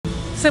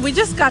So we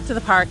just got to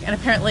the park, and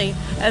apparently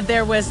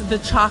there was the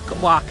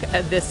chalk walk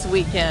this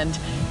weekend,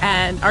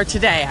 or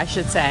today I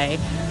should say,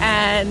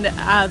 and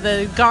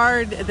the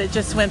guard that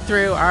just went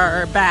through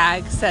our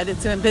bag said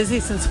it's been busy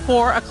since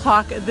 4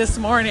 o'clock this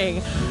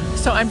morning.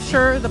 So I'm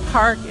sure the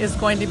park is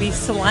going to be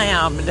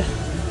slammed.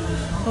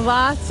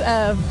 Lots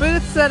of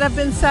booths that have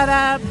been set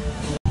up.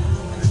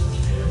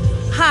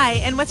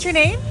 Hi, and what's your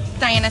name?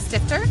 Diana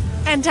Stifter.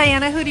 And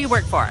Diana, who do you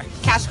work for?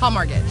 Cash Call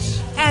Mortgage.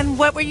 And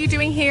what were you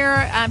doing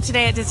here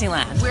today at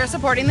Disneyland? We're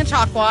supporting the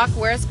Chalk Walk.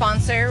 We're a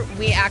sponsor.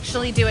 We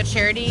actually do a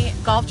charity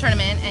golf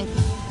tournament, and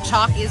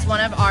Chalk is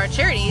one of our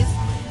charities,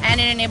 and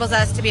it enables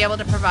us to be able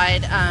to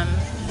provide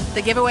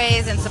the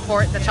giveaways and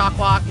support the Chalk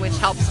Walk, which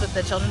helps with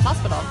the Children's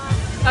Hospital.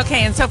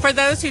 Okay, and so for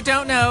those who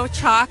don't know,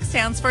 CHOC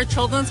stands for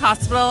Children's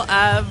Hospital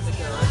of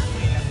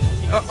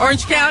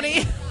Orange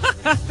County.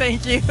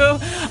 Thank you.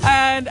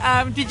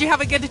 And did you have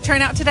a good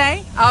turnout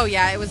today? Oh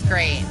yeah, it was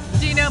great.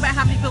 Do you know about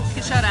how many people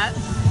showed up?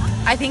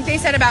 I think they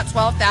said about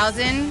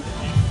 12,000.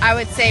 I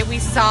would say we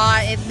saw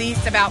at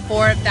least about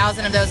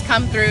 4,000 of those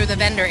come through the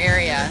vendor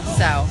area.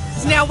 So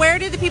now, where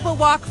do the people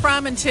walk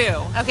from and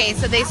to? Okay,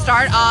 so they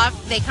start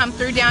off, they come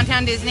through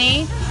downtown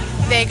Disney,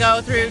 they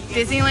go through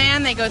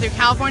Disneyland, they go through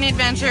California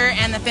Adventure,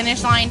 and the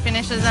finish line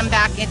finishes them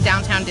back at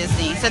downtown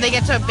Disney. So they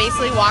get to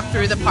basically walk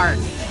through the park.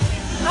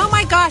 Oh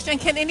my gosh, and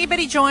can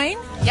anybody join?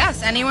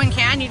 Yes, anyone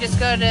can. You just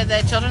go to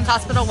the Children's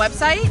Hospital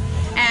website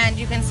and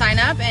you can sign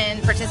up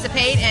and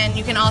participate, and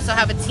you can also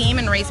have a team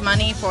and raise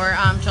money for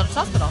Children's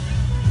Hospital.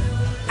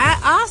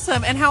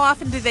 Awesome. And how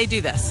often do they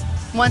do this?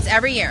 Once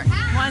every year.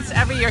 Once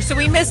every year. So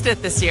we missed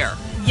it this year.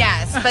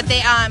 Yes, but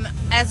they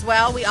as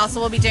well, we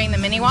also will be doing the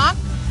mini walk,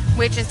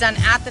 which is done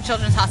at the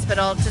Children's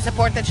Hospital to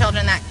support the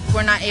children that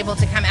were not able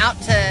to come out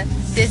to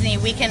Disney.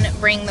 We can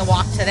bring the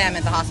walk to them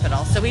at the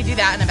hospital. So we do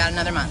that in about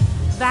another month.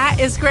 That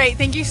is great.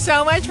 Thank you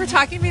so much for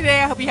talking to me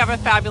today. I hope you have a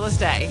fabulous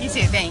day. You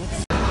too,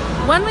 thanks.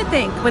 One would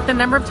think with the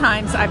number of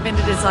times I've been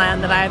to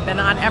Disneyland that I have been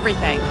on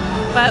everything,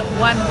 but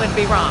one would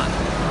be wrong.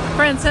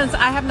 For instance,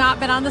 I have not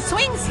been on the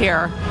swings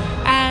here,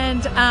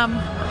 and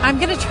I'm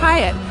going to try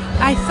it.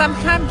 I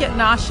sometimes get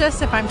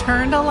nauseous if I'm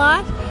turned a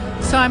lot,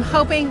 so I'm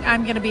hoping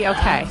I'm going to be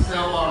okay.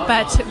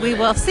 But we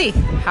will see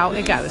how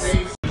it goes.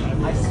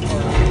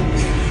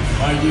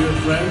 My dear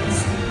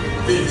friends,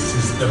 this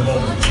is the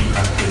moment you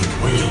have been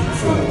waiting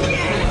for.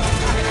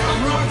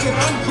 I'm rocking,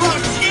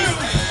 unplugged you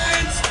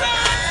and Let's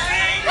roll.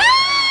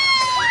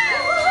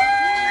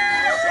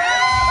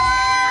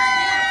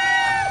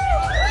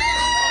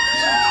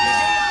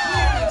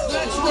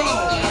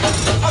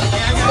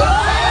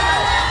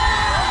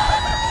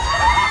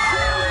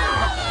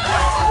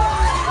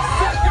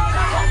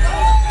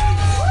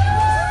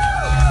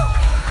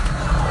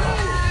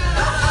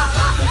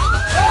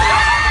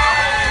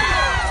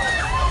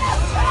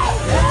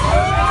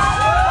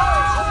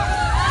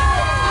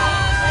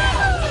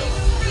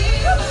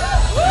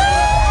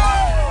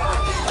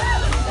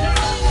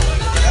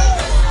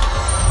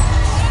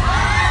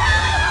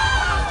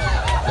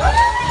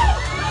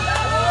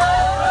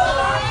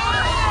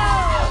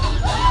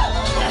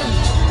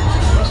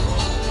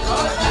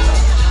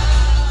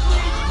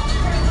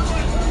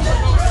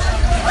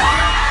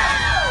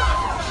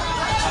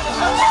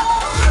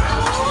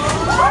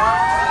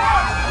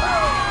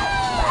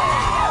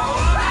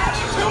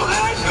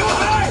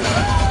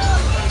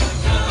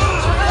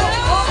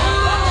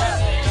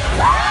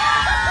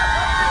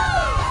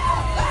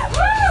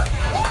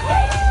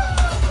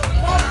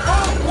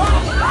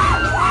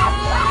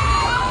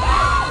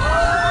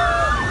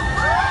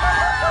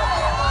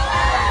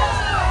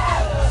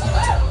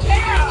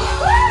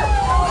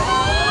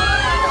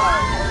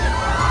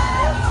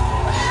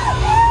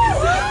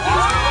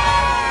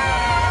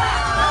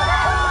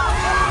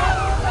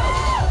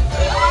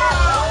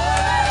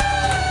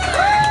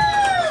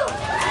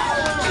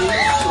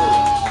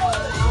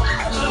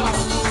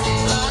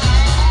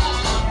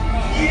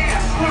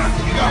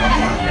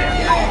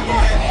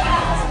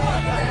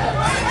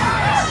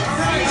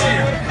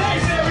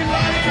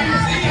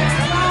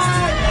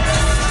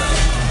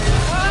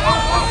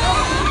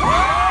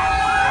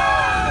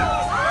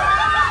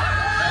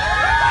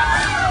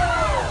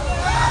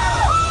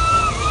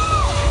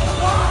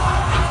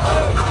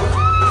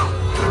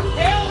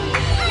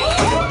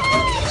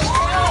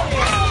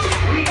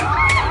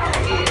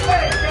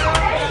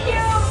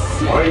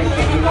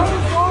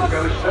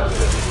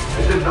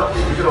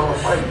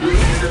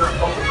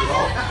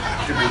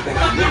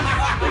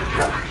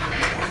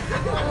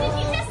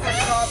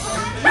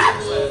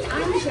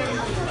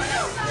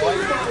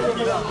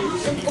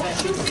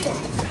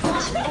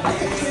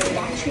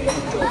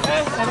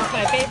 That was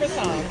my favorite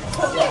song.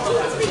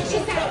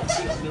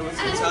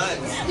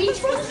 Which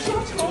was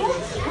beautiful,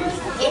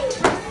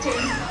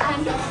 interesting,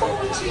 and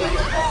forward to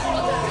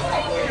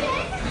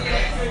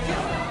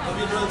I'll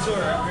be a real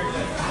tour. Have a great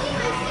day.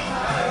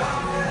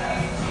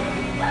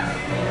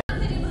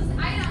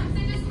 items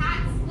such as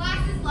hats,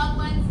 glasses, loved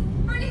ones,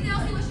 or anything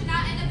else you wish to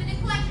not end up in a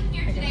collection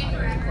here today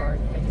forever.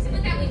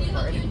 With that, we do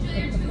hope you enjoy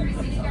your tour of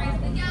City Gardens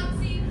of the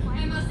Galaxy,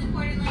 and most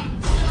importantly,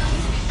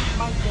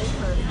 My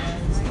favorite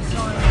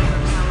is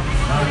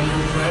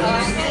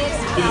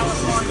This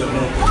is the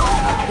moment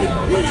I've been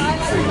waiting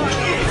for.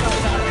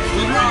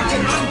 The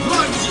Rocket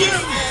unplugs you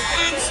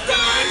and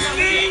starts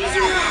things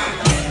right.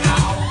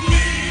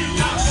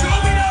 Now show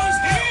me those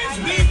hands,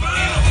 people.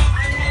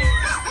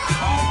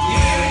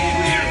 Yeah,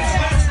 lyrics,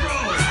 let's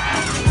roll.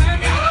 Okay,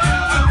 I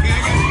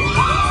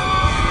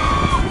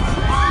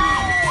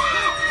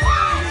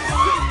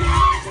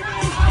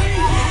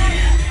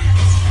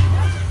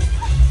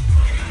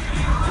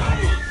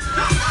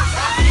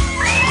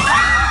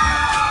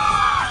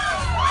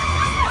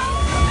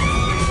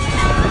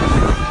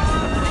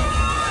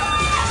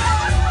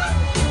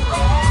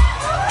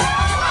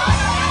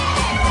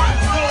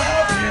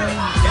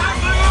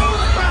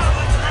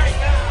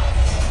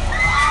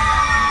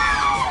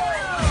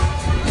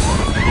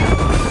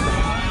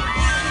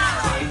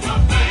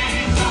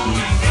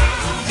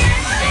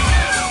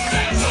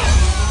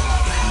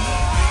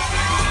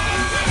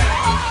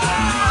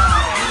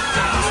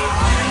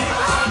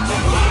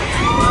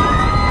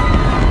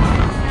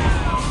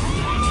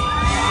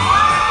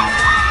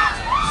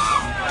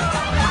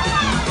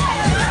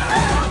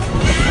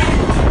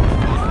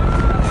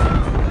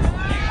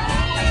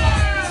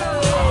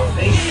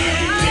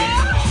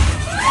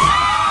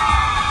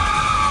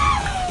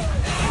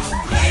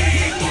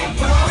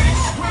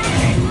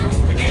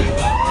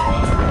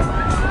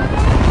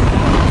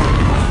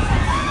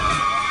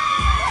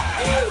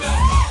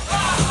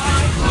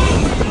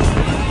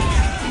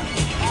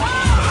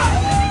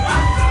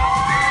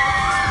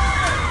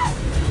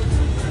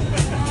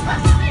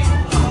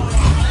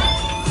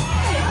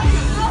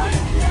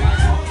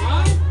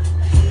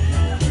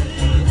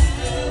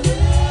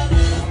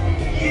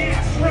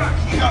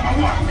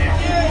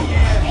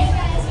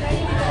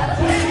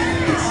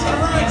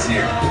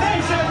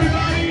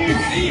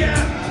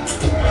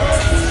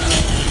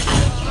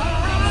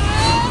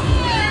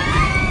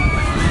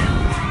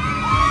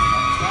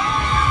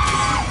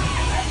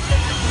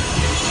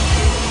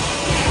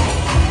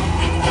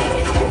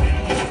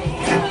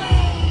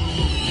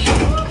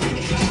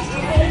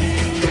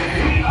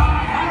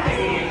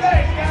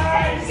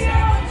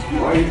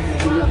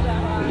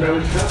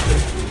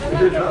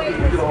got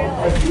it.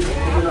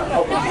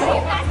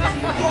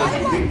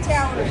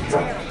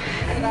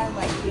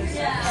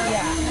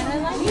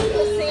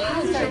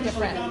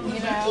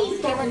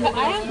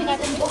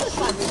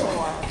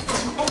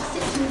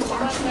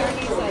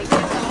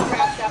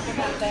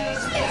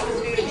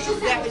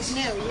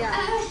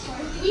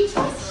 We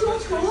trust your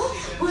tour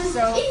was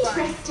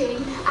interesting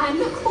and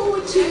look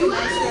forward to seeing you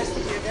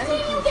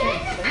again.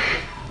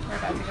 We're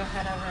about to go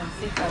head over and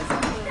see those.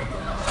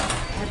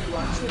 Have you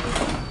watched it?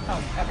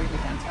 Oh, every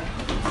weekend.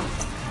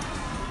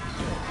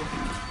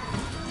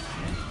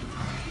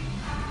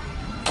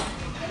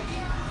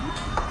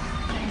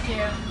 Thank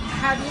you.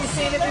 Have you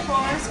seen it before?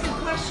 Ask a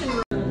question.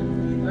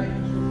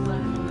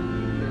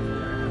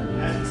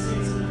 Hasn't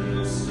seen some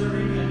people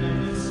stirring and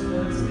evidence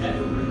was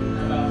ever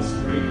written about this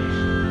great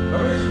nation.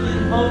 Originally,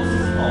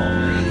 Moses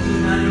Paul.